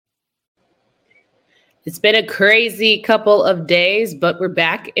It's been a crazy couple of days, but we're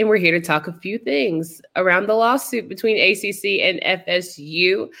back and we're here to talk a few things around the lawsuit between ACC and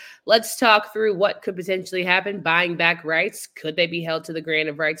FSU. Let's talk through what could potentially happen. Buying back rights. Could they be held to the grant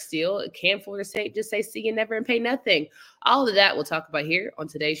of rights deal? Can Florida State just say see you never and pay nothing? All of that we'll talk about here on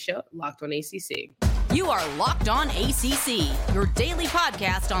today's show, Locked on ACC. You are Locked on ACC, your daily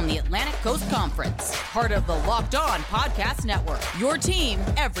podcast on the Atlantic Coast Conference. Part of the Locked on Podcast Network, your team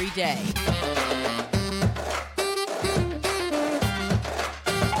every day.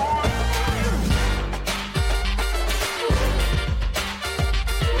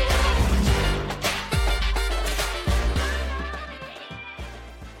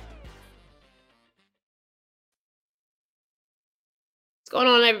 What's going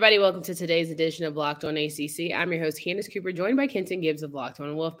on, everybody? Welcome to today's edition of Locked on ACC. I'm your host, Candace Cooper, joined by Kenton Gibbs of Locked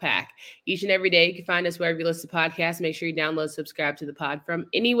on Wolfpack. Each and every day, you can find us wherever you listen to podcasts. Make sure you download, subscribe to the pod from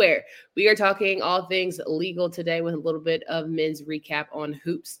anywhere. We are talking all things legal today with a little bit of men's recap on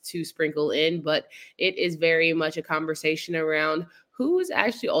hoops to sprinkle in, but it is very much a conversation around who is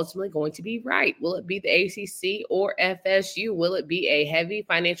actually ultimately going to be right. Will it be the ACC or FSU? Will it be a heavy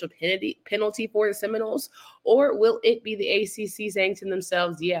financial penalty for the Seminoles? Or will it be the ACC saying to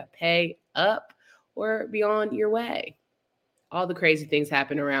themselves, yeah, pay up or be on your way? All the crazy things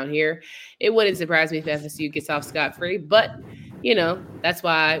happen around here. It wouldn't surprise me if FSU gets off scot-free, but, you know, that's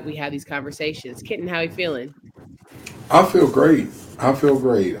why we have these conversations. Kitten, how are you feeling? I feel great.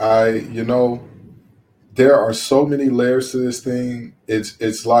 There are so many layers to this thing.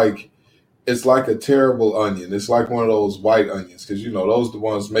 It's like a terrible onion. It's like one of those white onions because, those are the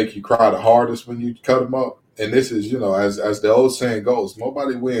ones make you cry the hardest when you cut them up. And this is, as the old saying goes,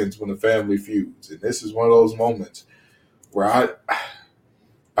 nobody wins when a family feuds. And this is one of those moments where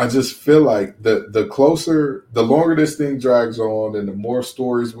I just feel like the longer this thing drags on and the more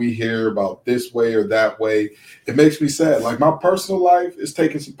stories we hear about this way or that way, it makes me sad. Like my personal life is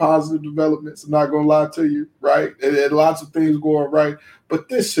taking some positive developments. I'm not going to lie to you, right? And lots of things going right. But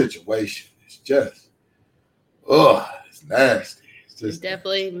this situation is just, it's nasty. It's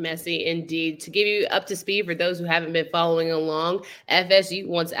definitely messy indeed. To give you up to speed for those who haven't been following along, FSU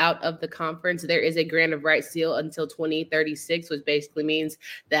wants out of the conference. There is a grant of rights deal until 2036, which basically means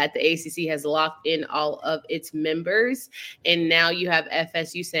that the ACC has locked in all of its members. And now you have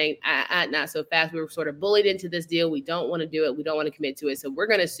FSU saying, not so fast. We were sort of bullied into this deal. We don't want to do it. We don't want to commit to it. So we're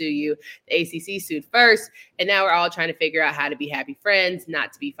going to sue you. The ACC sued first. And now we're all trying to figure out how to be happy friends,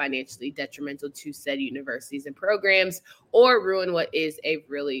 not to be financially detrimental to said universities and programs, or ruin what is a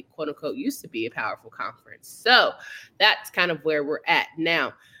really, quote unquote, used to be a powerful conference. So that's kind of where we're at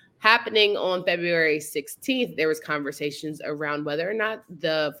now. Happening on February 16th, there was conversations around whether or not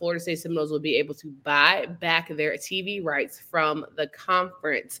the Florida State Seminoles will be able to buy back their TV rights from the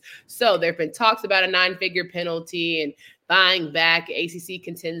conference. So there have been talks about a 9-figure penalty and buying back. ACC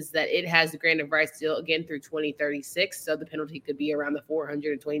contends that it has the grant of rights deal again through 2036. So the penalty could be around the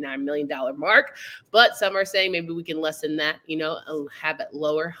 $429 million mark. But some are saying maybe we can lessen that, have it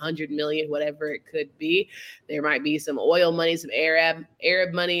lower, $100 million, whatever it could be. There might be some oil money, some Arab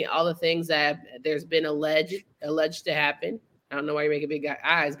money, all the things that there's been alleged to happen. I don't know why you're making big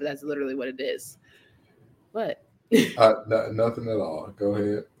eyes, but that's literally what it is. What? Nothing at all. Go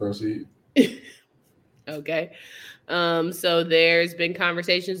ahead. Proceed. Okay. So there's been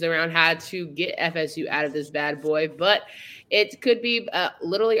conversations around how to get FSU out of this bad boy, but it could be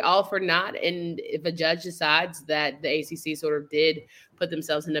literally all for naught. And if a judge decides that the ACC sort of did put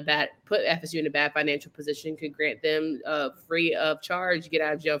FSU in a bad financial position, could grant them free of charge, get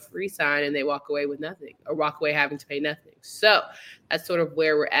out of jail free sign, and they walk away with nothing or walk away having to pay nothing. So that's sort of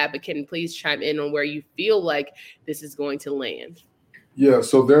where we're at. But can please chime in on where you feel like this is going to land? Yeah,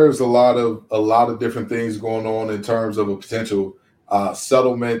 so there's a lot of different things going on in terms of a potential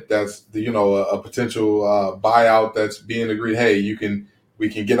settlement. That's a potential buyout that's being agreed. Hey, we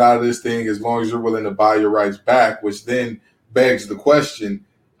can get out of this thing as long as you're willing to buy your rights back. Which then begs the question: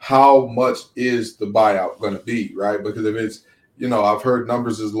 how much is the buyout going to be, right? Because if it's I've heard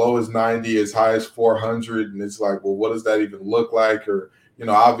numbers as low as 90, as high as 400, and it's like, well, what does that even look like? Or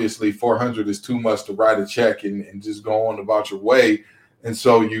obviously 400 is too much to write a check and just go on about your way. And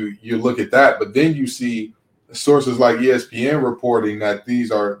so you look at that, but then you see sources like ESPN reporting that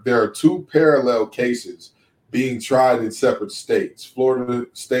there are two parallel cases being tried in separate states. Florida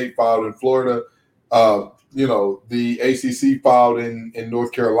State filed in Florida, the ACC filed in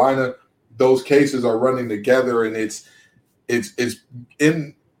North Carolina. Those cases are running together, and it's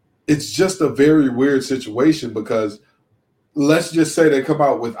just a very weird situation because let's just say they come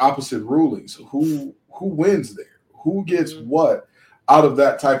out with opposite rulings. Who wins there? Who gets what? out of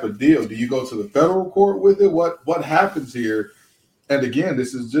that type of deal? Do you go to the federal court with it? What happens here? And again,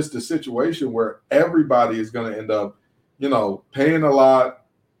 this is just a situation where everybody is going to end up, paying a lot,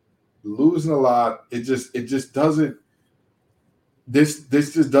 losing a lot. It just doesn't. This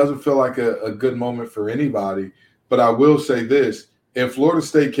just doesn't feel like a good moment for anybody. But I will say this: if Florida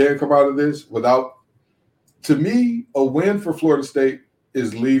State can come out of this without, to me, a win for Florida State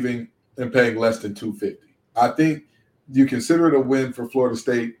is leaving and paying less than $250. I think you consider it a win for Florida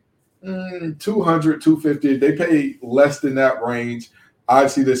State. $200, $250. They pay less than that range. I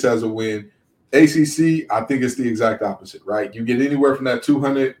see this as a win. ACC, I think it's the exact opposite, right? You get anywhere from that that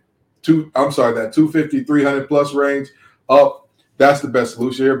 250, 300 plus range up. That's the best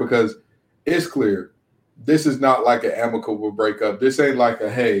solution here because it's clear. This is not like an amicable breakup. This ain't like a,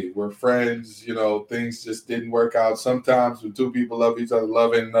 hey, we're friends, things just didn't work out. Sometimes when two people love each other,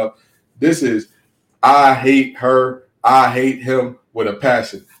 love ain't enough. This is, I hate her, I hate him with a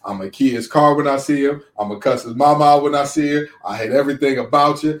passion. I'm going to key his car when I see him. I'm going to cuss his mama out when I see her. I hate everything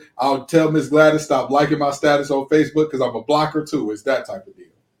about you. I'll tell Miss Gladys, stop liking my status on Facebook because I'm a blocker too. It's that type of deal.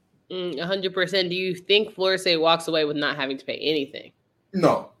 100%. Do you think Florida State walks away with not having to pay anything?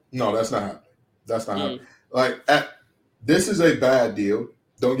 No, that's not happening. That's not happening. Like, this is a bad deal.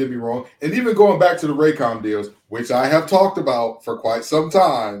 Don't get me wrong. And even going back to the Raycom deals, which I have talked about for quite some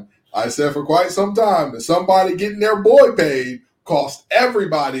time, I said for quite some time that somebody getting their boy paid cost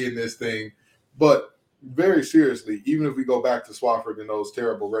everybody in this thing. But very seriously, even if we go back to Swafford and those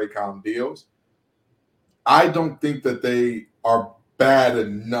terrible Raycom deals, I don't think that they are bad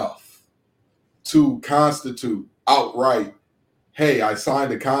enough to constitute outright, hey, I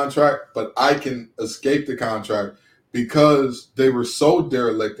signed a contract, but I can escape the contract because they were so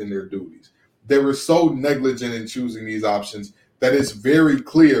derelict in their duties. They were so negligent in choosing these options that it's very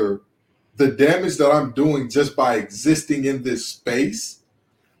clear the damage that I'm doing just by existing in this space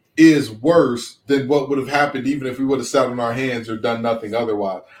is worse than what would have happened even if we would have sat on our hands or done nothing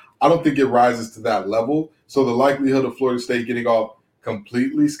otherwise. I don't think it rises to that level. So the likelihood of Florida State getting off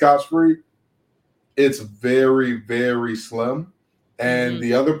completely scotch-free, it's very, very slim. And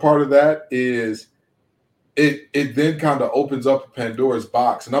the other part of that is it then kind of opens up Pandora's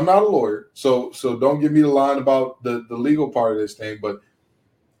box. And I'm not a lawyer, so don't give me the line about the legal part of this thing, but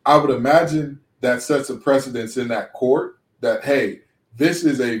I would imagine that sets a precedence in that court that, hey, this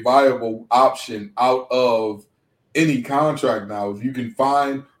is a viable option out of any contract now. If you can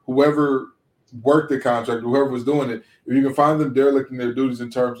find whoever worked the contract, whoever was doing it, if you can find them derelict in their duties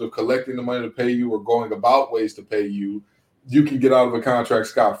in terms of collecting the money to pay you or going about ways to pay you, you can get out of a contract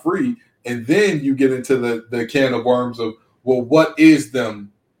scot-free. And then you get into the can of worms of, well, what is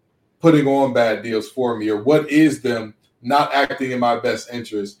them putting on bad deals for me? Or what is them not acting in my best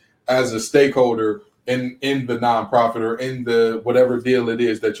interest as a stakeholder in the nonprofit or in the whatever deal it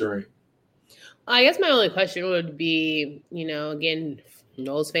is that you're in? I guess my only question would be, again,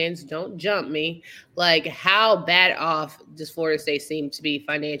 Noles fans, don't jump me. Like, how bad off does Florida State seem to be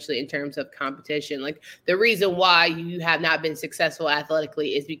financially in terms of competition? Like, the reason why you have not been successful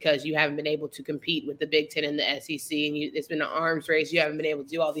athletically is because you haven't been able to compete with the Big Ten and the SEC, and it's been an arms race. You haven't been able to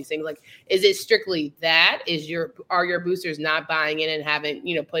do all these things. Like, is it strictly that? Are your boosters not buying in and haven't,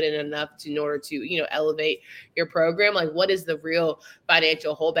 put in enough in order to, elevate your program? Like, what is the real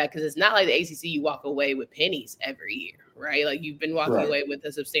financial holdback? Because it's not like the ACC, you walk away with pennies every year, right? Like, you've been walking away with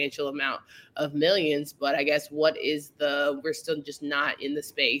a substantial amount of millions, but I guess what is we're still just not in the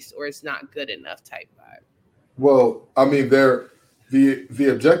space or it's not good enough type vibe? Well, I mean,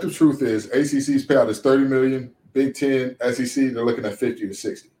 the objective truth is ACC's payout is $30 million, Big Ten, SEC, they're looking at 50 to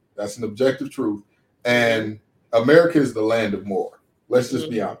 60. That's an objective truth. And America is the land of more. Let's just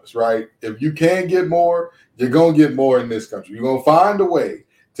be honest, right? If you can get more, you're going to get more in this country. You're going to find a way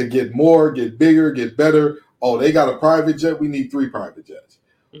to get more, get bigger, get better. Oh, they got a private jet. We need 3 private jets.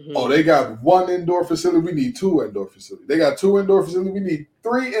 Oh, they got 1 indoor facility. We need 2 indoor facilities. They got 2 indoor facilities. We need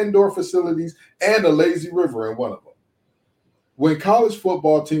 3 indoor facilities and a lazy river in one of them. When college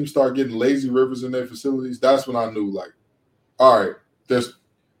football teams start getting lazy rivers in their facilities, that's when I knew, like, all right,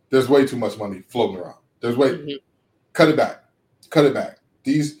 there's way too much money floating around. Cut it back. Cut it back.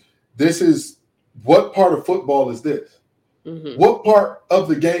 This is, what part of football is this? What part of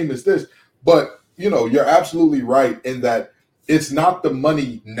the game is this? But you're absolutely right in that it's not the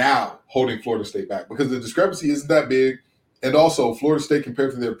money now holding Florida State back because the discrepancy isn't that big. And also, Florida State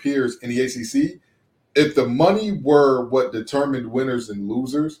compared to their peers in the ACC, if the money were what determined winners and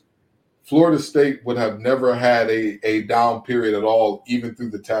losers, Florida State would have never had a down period at all, even through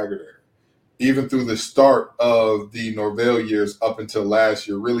the Taggart era, even through the start of the Norvell years up until last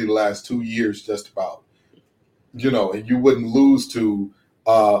year, really the last 2 years just about. and you wouldn't lose to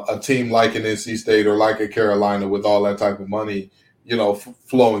a team like an NC State or like a Carolina with all that type of money,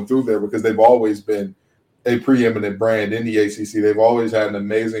 flowing through there, because they've always been a preeminent brand in the ACC. They've always had an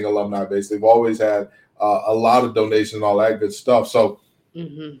amazing alumni base. They've always had a lot of donations and all that good stuff. So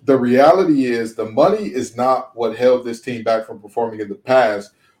the reality is the money is not what held this team back from performing in the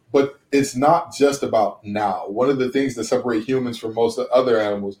past, but it's not just about now. One of the things that separate humans from most other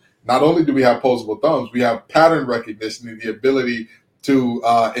animals, not only do we have opposable thumbs, we have pattern recognition and the ability to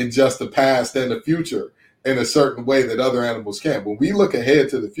ingest the past and the future in a certain way that other animals can't. When we look ahead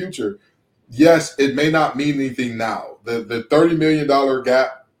to the future, yes, it may not mean anything now. The $30 million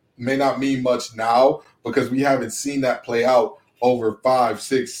gap may not mean much now because we haven't seen that play out over 5,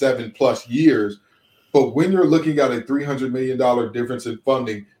 6, 7+ years. But when you're looking at a $300 million difference in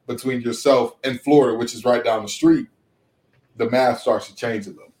funding between yourself and Florida, which is right down the street, the math starts to change a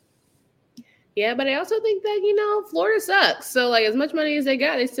little. Yeah, but I also think that, Florida sucks. So, like, as much money as they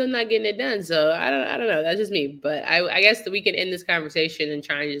got, they're still not getting it done. So, I don't know. That's just me. But I guess that we can end this conversation and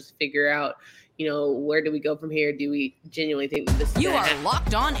try and just figure out, where do we go from here? Do we genuinely think that this is You are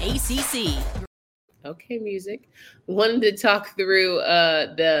Locked On ACC. Okay, music. Wanted to talk through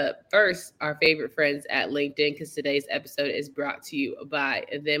our favorite friends at LinkedIn, because today's episode is brought to you by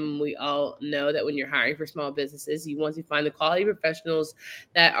them. We all know that when you're hiring for small businesses, you want to find the quality professionals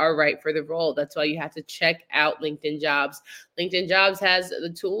that are right for the role. That's why you have to check out LinkedIn Jobs. LinkedIn Jobs has the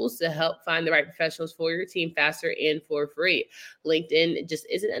tools to help find the right professionals for your team faster and for free. LinkedIn just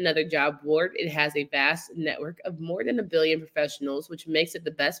isn't another job board. It has a vast network of more than 1 billion professionals, which makes it the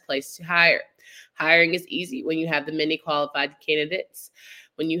best place to hire. Hiring is easy when you have the many qualified candidates.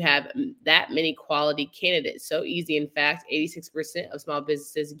 When you have that many quality candidates, so easy. In fact, 86% of small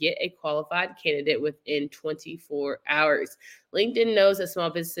businesses get a qualified candidate within 24 hours. LinkedIn knows that small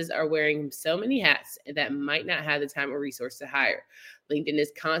businesses are wearing so many hats that might not have the time or resource to hire. LinkedIn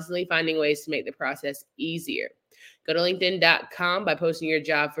is constantly finding ways to make the process easier. Go to LinkedIn.com by posting your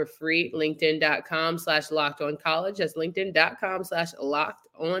job for free. LinkedIn.com/LockedOnCollege. That's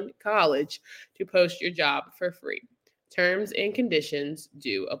LinkedIn.com/LockedOnCollege to post your job for free. Terms and conditions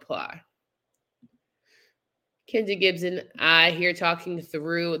do apply. Kenzie Gibbs and I here talking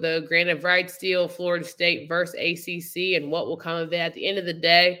through the grant of rights deal, Florida State versus ACC, and what will come of it at the end of the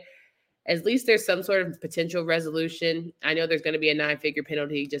day. At least there's some sort of potential resolution. I know there's going to be a 9-figure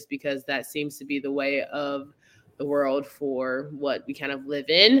penalty just because that seems to be the way of the world for what we kind of live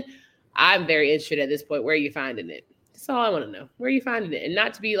in. I'm very interested at this point. Where are you finding it? That's all I want to know. Where are you finding it? And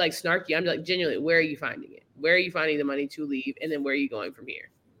not to be like snarky. I'm like, genuinely, where are you finding it? Where are you finding the money to leave? And then where are you going from here?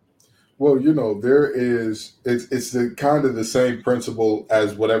 Well, it's the kind of the same principle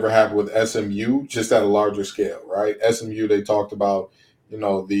as whatever happened with SMU, just at a larger scale, right? SMU, they talked about,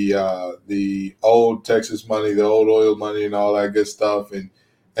 the old Texas money, the old oil money and all that good stuff.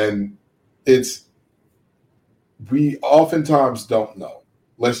 And we oftentimes don't know.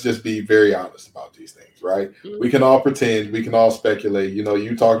 Let's just be very honest about these things, right? Mm-hmm. We can all pretend, we can all speculate. You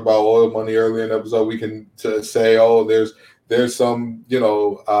talked about oil money earlier in the episode. We can say, oh, there's some,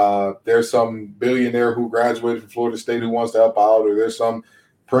 there's some billionaire who graduated from Florida State who wants to help out, or there's some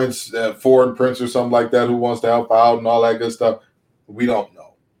prince, foreign prince or something like that who wants to help out and all that good stuff. We don't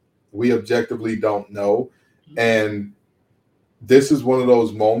know. We objectively don't know. And this is one of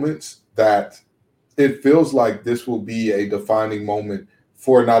those moments that it feels like this will be a defining moment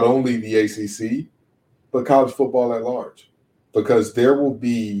for not only the ACC, but college football at large, because there will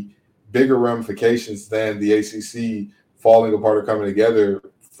be bigger ramifications than the ACC falling apart or coming together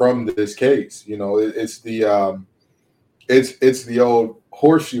from this case. It's the old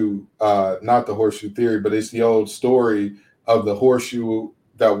horseshoe, not the horseshoe theory, but it's the old story of the horseshoe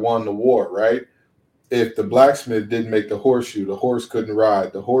that won the war, right? If the blacksmith didn't make the horseshoe, the horse couldn't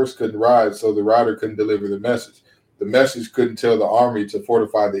ride. The horse couldn't ride, so the rider couldn't deliver the message. The message couldn't tell the army to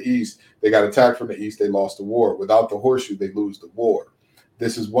fortify the East. They got attacked from the East. They lost the war. Without the horseshoe, they lose the war.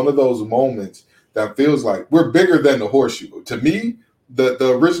 This is one of those moments that feels like we're bigger than the horseshoe. To me,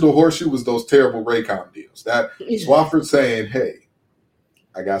 the original horseshoe was those terrible Raycom deals. That Swofford saying, hey,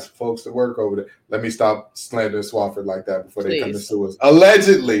 I got some folks that work over there. Let me stop slandering Swofford like that before they come to sue us.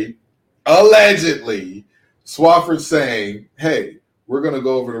 Allegedly, Swofford saying, hey, we're going to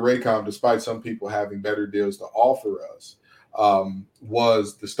go over to Raycom despite some people having better deals to offer us,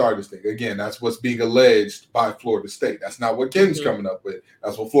 was the start of this thing. Again, that's what's being alleged by Florida State. That's not what Ken's coming up with.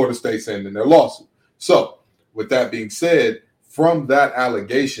 That's what Florida State's saying in their lawsuit. So with that being said, from that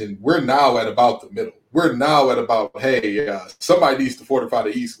allegation, we're now at about the middle. We're now at about, hey, somebody needs to fortify the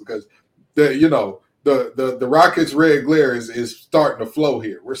East because the Rockets' red glare is starting to flow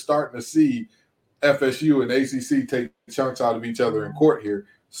here. We're starting to see FSU and ACC take chunks out of each other in court here.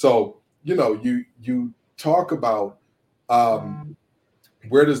 So, you talk about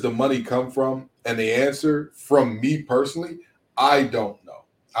where does the money come from? And the answer from me personally, I don't know.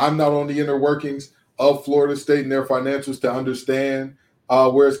 I'm not on the inner workings of Florida State and their financials to understand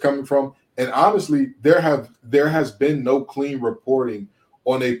where it's coming from. And honestly, there has been no clean reporting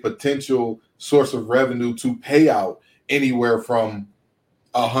on a potential source of revenue to pay out anywhere from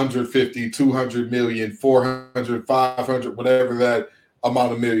 150, 200 million, 400, 500, whatever that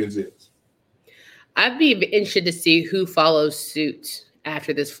amount of millions is. I'd be interested to see who follows suit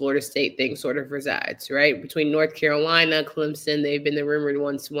after this Florida State thing sort of resides, right? Between North Carolina, Clemson, they've been the rumored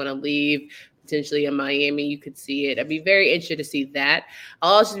ones to want to leave. Potentially in Miami, you could see it. I'd be very interested to see that.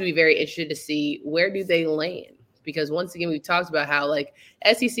 I'll also be very interested to see where do they land. Because once again, we've talked about how like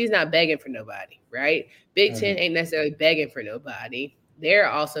SEC is not begging for nobody, right? Big Ten ain't necessarily begging for nobody. They're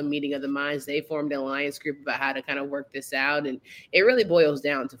also meeting of the minds. They formed an alliance group about how to kind of work this out. And it really boils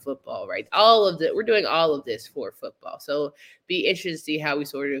down to football, right? We're doing all of this for football. So be interested to see how we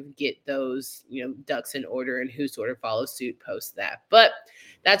sort of get those, ducks in order and who sort of follows suit post that. But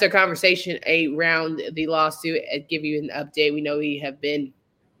that's our conversation around the lawsuit. I'll give you an update. We know we have been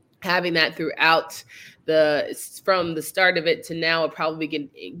having that throughout from the start of it to now. We'll probably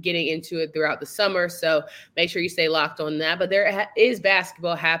be getting into it throughout the summer. So make sure you stay locked on that. But there is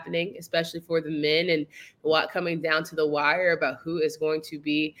basketball happening, especially for the men, and a lot coming down to the wire about who is going to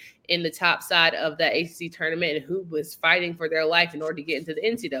be in the top side of that ACC tournament and who was fighting for their life in order to get into the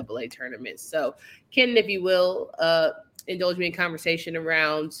NCAA tournament. So Ken, if you will, indulge me in conversation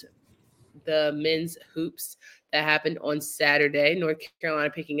around the men's hoops that happened on Saturday. North Carolina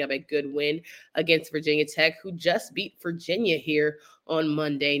picking up a good win against Virginia Tech, who just beat Virginia here on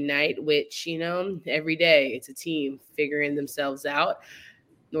Monday night, which, every day it's a team figuring themselves out.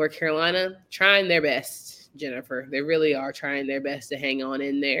 North Carolina trying their best, Jennifer. They really are trying their best to hang on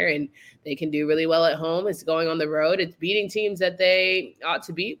in there, and they can do really well at home. It's going on the road. It's beating teams that they ought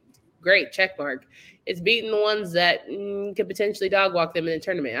to beat. Great, check mark. It's beating the ones that could potentially dog walk them in the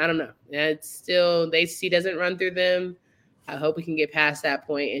tournament. I don't know. It's still, the ACC doesn't run through them. I hope we can get past that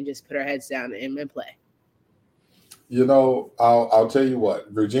point and just put our heads down and play. I'll tell you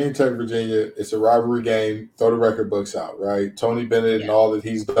what, Virginia Tech, Virginia, it's a rivalry game. Throw the record books out, right? Tony Bennett and all that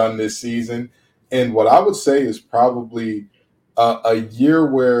he's done this season. And what I would say is probably a year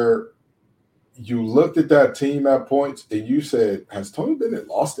where you looked at that team at points and you said, has Tony Bennett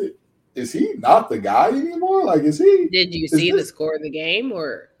lost it? Is he not the guy anymore? Like, is he? Did you see the score of the game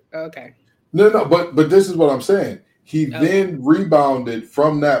or? Okay. No, but this is what I'm saying. He then rebounded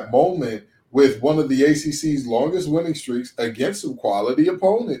from that moment with one of the ACC's longest winning streaks against some quality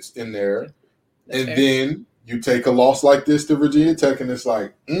opponents in there. And then you take a loss like this to Virginia Tech and it's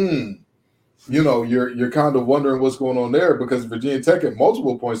like, you're kind of wondering what's going on there because Virginia Tech at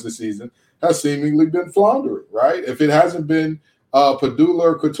multiple points this season has seemingly been floundering, right? If it hasn't been Padula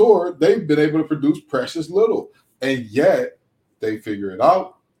or Couture, they've been able to produce precious little. And yet they figure it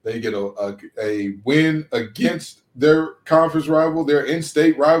out. They get a win against their conference rival, their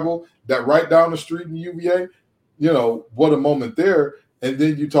in-state rival, that right down the street in UVA. What a moment there. And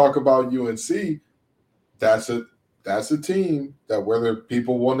then you talk about UNC. That's a team that whether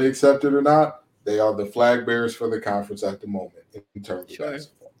people want to accept it or not, they are the flag bearers for the conference at the moment in terms of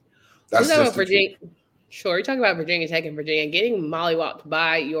basketball. That's just Virginia. Sure, you're talking about Virginia Tech and Virginia getting mollywopped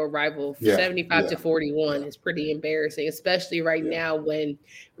by your rival 75-41 is pretty embarrassing, especially right now when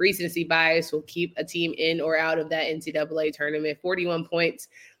recency bias will keep a team in or out of that NCAA tournament. 41 points.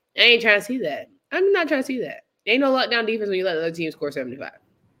 I ain't trying to see that. I'm not trying to see that. Ain't no lockdown defense when you let the other team score 75.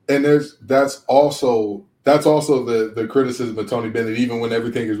 And that's also the criticism of Tony Bennett, even when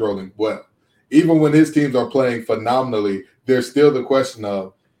everything is rolling well. Even when his teams are playing phenomenally, there's still the question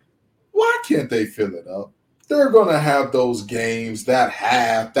of, why can't they fill it up? They're going to have those games,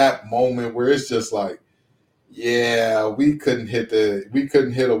 that moment where it's just like, we couldn't hit a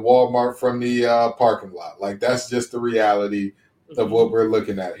Walmart from the parking lot. Like, that's just the reality of what we're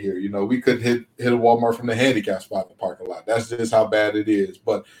looking at here. We couldn't hit a Walmart from the handicap spot in the parking lot. That's just how bad it is.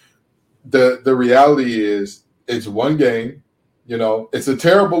 But the reality is it's one game. It's a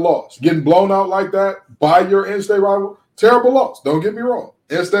terrible loss. Getting blown out like that by your in-state rival, terrible loss. Don't get me wrong.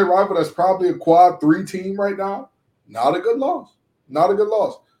 In-state rival that's probably a quad 3 team right now, not a good loss. Not a good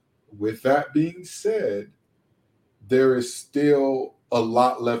loss. With that being said, there is still a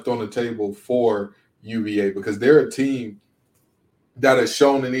lot left on the table for UVA because they're a team that has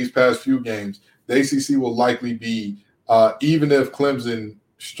shown in these past few games, the ACC will likely be, even if Clemson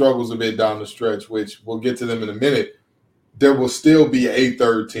struggles a bit down the stretch, which we'll get to them in a minute, there will still be a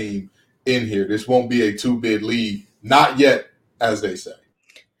third team in here. This won't be a 2-bid lead. Not yet, as they say.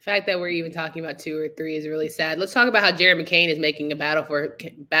 The fact that we're even talking about 2 or 3 is really sad. Let's talk about how Jared McCain is making a battle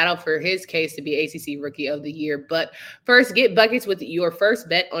for his case to be ACC Rookie of the Year. But first, get buckets with your first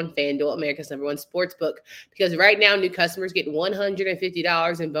bet on FanDuel, America's #1 sportsbook, because right now new customers get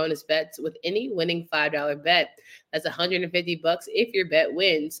 $150 in bonus bets with any winning $5 bet. That's $150 if your bet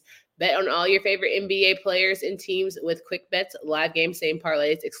wins. Bet on all your favorite NBA players and teams with quick bets, live game same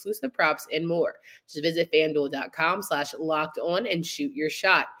parlays, exclusive props, and more. Just visit FanDuel.com/locked-on and shoot your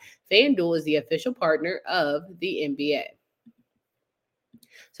shot. FanDuel is the official partner of the NBA.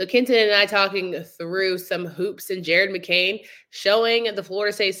 So Kenton and I talking through some hoops, and Jared McCain showing the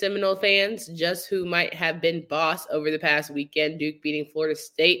Florida State Seminole fans just who might have been boss over the past weekend. Duke beating Florida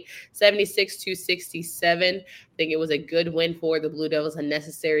State 76-67. I think it was a good win for the Blue Devils, a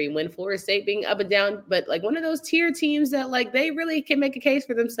necessary win. Florida State being up and down, but like one of those tier teams that like they really can make a case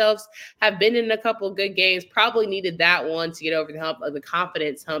for themselves, have been in a couple of good games, probably needed that one to get over the hump of the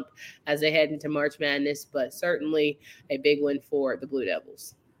confidence hump as they head into March Madness, but certainly a big win for the Blue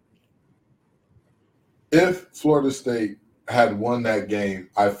Devils. If Florida State had won that game,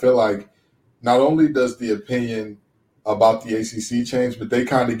 I feel like not only does the opinion about the ACC change, but they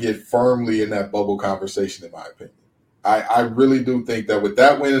kind of get firmly in that bubble conversation, in my opinion. I really do think that with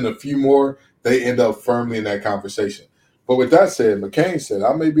that win and a few more, they end up firmly in that conversation. But with that said, McCain said,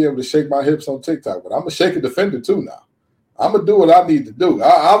 I may be able to shake my hips on TikTok, but I'm going to shake a defender too now. I'm going to do what I need to do.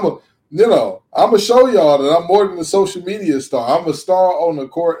 I'm going to show y'all that I'm more than a social media star. I'm a star on the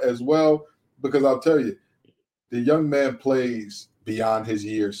court as well, because I'll tell you, the young man plays beyond his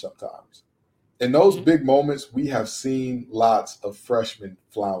years sometimes. In those big moments, we have seen lots of freshmen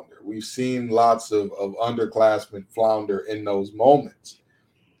flounder. We've seen lots of underclassmen flounder in those moments.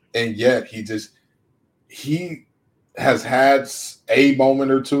 And yet he has had a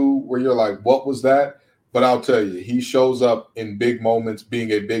moment or two where you're like, what was that? But I'll tell you, he shows up in big moments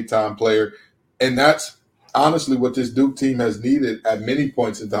being a big-time player. And that's honestly what this Duke team has needed at many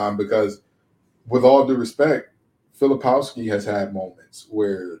points in time, because with all due respect, Filipowski has had moments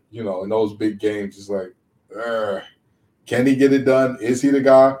where, in those big games, it's like, can he get it done? Is he the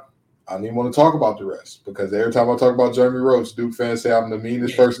guy? I don't even want to talk about the rest, because every time I talk about Jeremy Roach, Duke fans say I'm the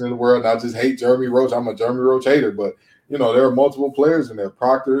meanest person in the world, and I just hate Jeremy Roach. I'm a Jeremy Roach hater, but, there are multiple players in there.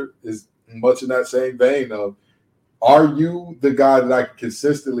 Proctor is much in that same vein of, are you the guy that I can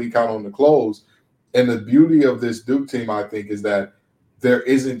consistently count on to close? And the beauty of this Duke team, I think, is that there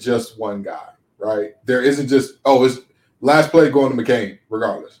isn't just one guy. Right? There isn't just, it's last play going to McCain,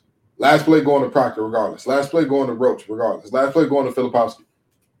 regardless. Last play going to Proctor, regardless. Last play going to Roach, regardless. Last play going to Filipowski.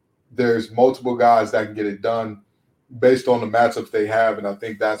 There's multiple guys that can get it done based on the matchups they have, and I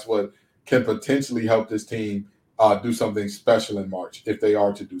think that's what can potentially help this team do something special in March, if they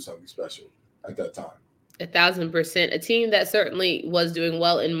are to do something special at that time. 1,000%. A team that certainly was doing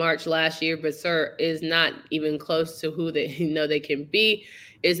well in March last year, but is not even close to who they they can be,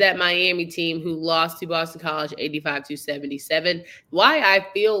 is that Miami team who lost to Boston College 85-77. Why I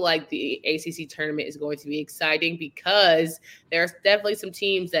feel like the ACC tournament is going to be exciting, because there's definitely some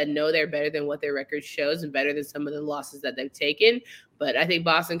teams that know they're better than what their record shows and better than some of the losses that they've taken. But I think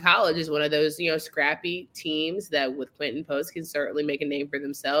Boston College is one of those, scrappy teams that with Quentin Post can certainly make a name for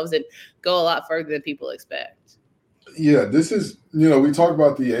themselves and go a lot further than people expect. Yeah, this is, we talk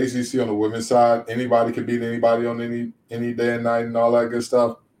about the ACC on the women's side. Anybody can beat anybody on any day and night and all that good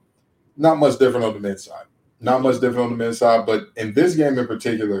stuff. Not much different on the men's side. Not much different on the men's side. But in this game in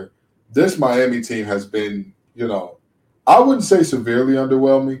particular, this Miami team has been, I wouldn't say severely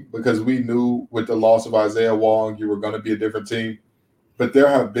underwhelming, because we knew with the loss of Isaiah Wong, you were going to be a different team. But there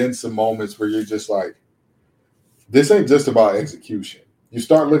have been some moments where you're just like, this ain't just about execution. You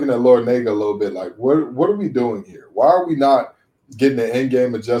start looking at Lord Nega a little bit like, what are we doing here? Why are we not getting the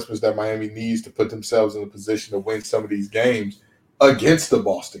end-game adjustments that Miami needs to put themselves in a position to win some of these games against the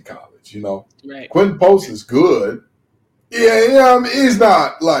Boston College, Right. Quentin Post is good. Yeah, I mean, he's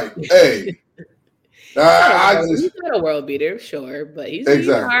not like, hey. He's not a world beater, sure, but he's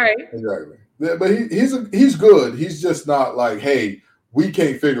all right. Exactly. Yeah, but he's good. He's just not like, hey, we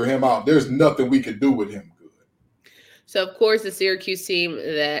can't figure him out. There's nothing we could do with him. So, of course, the Syracuse team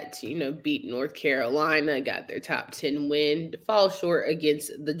that, beat North Carolina, got their top 10 win, fall short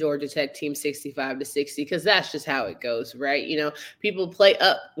against the Georgia Tech team 65-60, because that's just how it goes, right? People play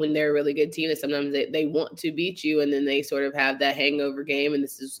up when they're a really good team, and sometimes they want to beat you, and then they sort of have that hangover game. And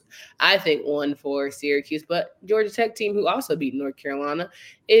this is, I think, one for Syracuse. But Georgia Tech team, who also beat North Carolina,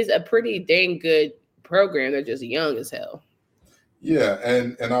 is a pretty dang good program. They're just young as hell. Yeah,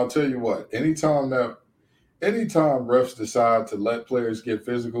 and I'll tell you what, anytime that anytime refs decide to let players get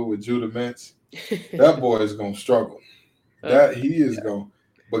physical with Judah Mintz, that boy is going to struggle. That he is going,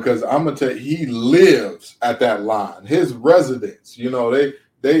 because I'm gonna tell you, he lives at that line. His residence,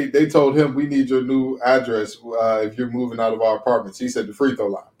 they told him, we need your new address if you're moving out of our apartments. He said the free throw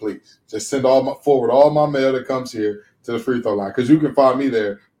line, please. Just send forward all my mail that comes here to the free throw line, because you can find me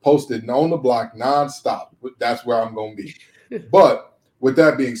there, posted on the block nonstop. That's where I'm gonna be. But with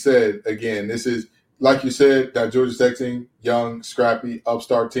that being said, again, this is, like you said, that Georgia Tech team, young, scrappy,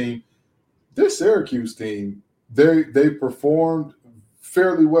 upstart team. This Syracuse team, they performed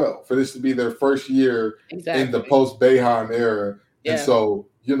fairly well for this to be their first year in the post-Boeheim era. Yeah. And so,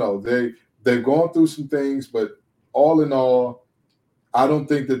 they've gone through some things, but all in all, I don't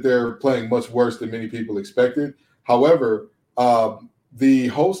think that they're playing much worse than many people expected. However, the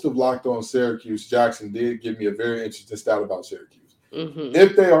host of Locked On Syracuse, Jackson, did give me a very interesting stat about Syracuse. Mm-hmm.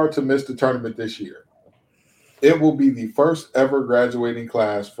 If they are to miss the tournament this year, it will be the first ever graduating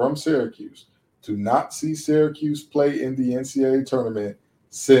class from Syracuse to not see Syracuse play in the NCAA tournament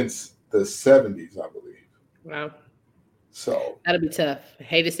since the 70s, I believe. Wow. So that'll be tough. I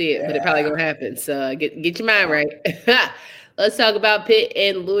hate to see it, but it probably gonna happen. So get your mind right. Let's talk about Pitt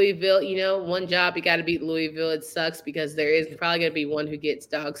and Louisville. One job, you got to beat Louisville. It sucks because there is probably going to be one who gets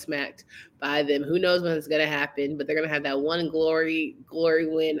dog smacked by them. Who knows when it's going to happen, but they're going to have that one glory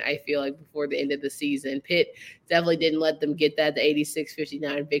win, I feel like, before the end of the season. Pitt definitely didn't let them get that, the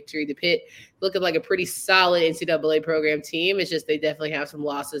 86-59 victory. The Pitt looking like a pretty solid NCAA program team. It's just they definitely have some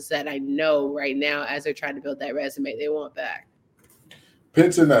losses that I know right now as they're trying to build that resume they want back.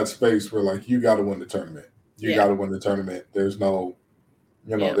 Pitt's in that space where, like, you got to win the tournament. You got to win the tournament. There's no,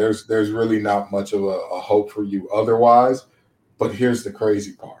 there's really not much of a hope for you otherwise. But here's the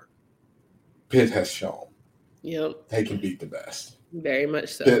crazy part. Pitt has shown they can beat the best. Very much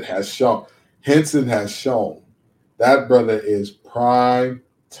so. Pitt has shown. Henson has shown. That brother is prime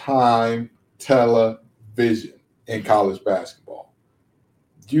time television in college basketball.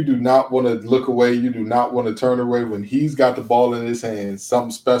 You do not want to look away. You do not want to turn away. When he's got the ball in his hands,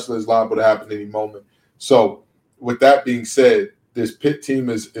 something special is liable to happen any moment. So with that being said, this Pitt team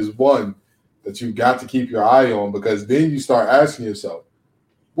is one that you've got to keep your eye on, because then you start asking yourself,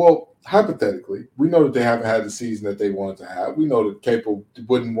 well, hypothetically, we know that they haven't had the season that they wanted to have. We know that Capel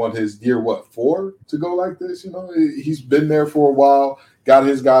wouldn't want his year, 4 to go like this. He's been there for a while, got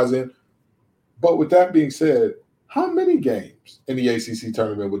his guys in. But with that being said, how many games in the ACC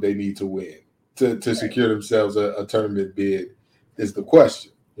tournament would they need to win to secure themselves a tournament bid is the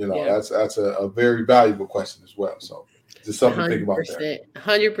question. That's a very valuable question as well. So just something to think about there.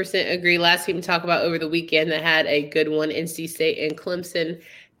 100% agree. Last team to talk about over the weekend that had a good one, NC State and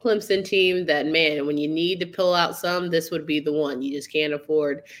Clemson team that, man, when you need to pull out some, this would be the one. You just can't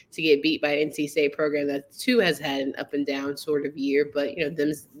afford to get beat by an NC State program that too has had an up and down sort of year. But,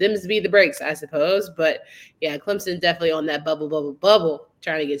 them's be the breaks, I suppose. But, yeah, Clemson definitely on that bubble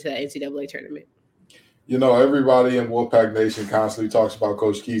trying to get to that NCAA tournament. Everybody in Wolfpack Nation constantly talks about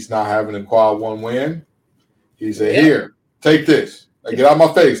Coach Keats not having a quad 1 win. He said, Here, take this. Get out of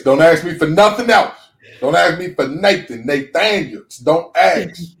my face. Don't ask me for nothing else. Don't ask me for Nathaniels. Don't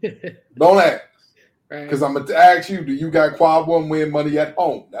ask. Don't ask. Because I'm going to ask you, do you got quad 1 win money at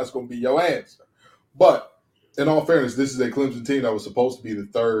home? That's going to be your answer. But in all fairness, this is a Clemson team that was supposed to be the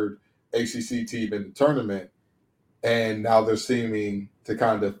third ACC team in the tournament. And now they're seeming to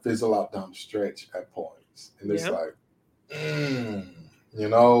kind of fizzle out down the stretch at points. And it's like,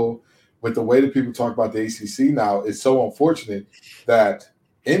 with the way that people talk about the ACC now, it's so unfortunate that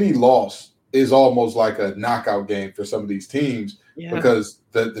any loss is almost like a knockout game for some of these teams because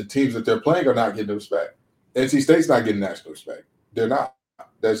the teams that they're playing are not getting respect. NC State's not getting national respect. They're not.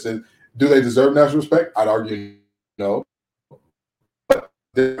 That's it. Do they deserve national respect? I'd argue no. But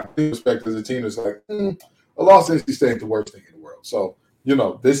they're not getting respect as a team that's like, a loss to NC State ain't the worst thing in the world. So,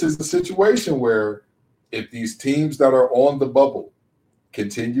 this is the situation where if these teams that are on the bubble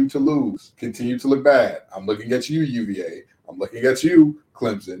continue to lose, continue to look bad, I'm looking at you, UVA, I'm looking at you,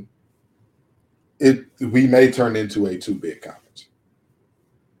 Clemson, we may turn into a two-bid conference.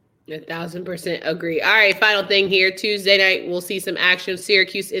 1,000% agree. All right, final thing here. Tuesday night, we'll see some action.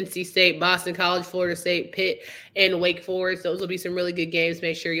 Syracuse, NC State, Boston College, Florida State, Pitt, and Wake Forest. Those will be some really good games.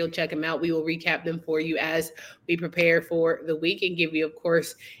 Make sure you'll check them out. We will recap them for you as we prepare for the week and give you, of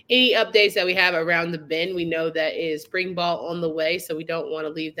course, any updates that we have around the bend. We know that is spring ball on the way, so we don't want to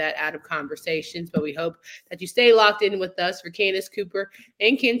leave that out of conversations, but we hope that you stay locked in with us. For Candace Cooper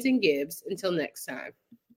and Kenton Gibbs, until next time.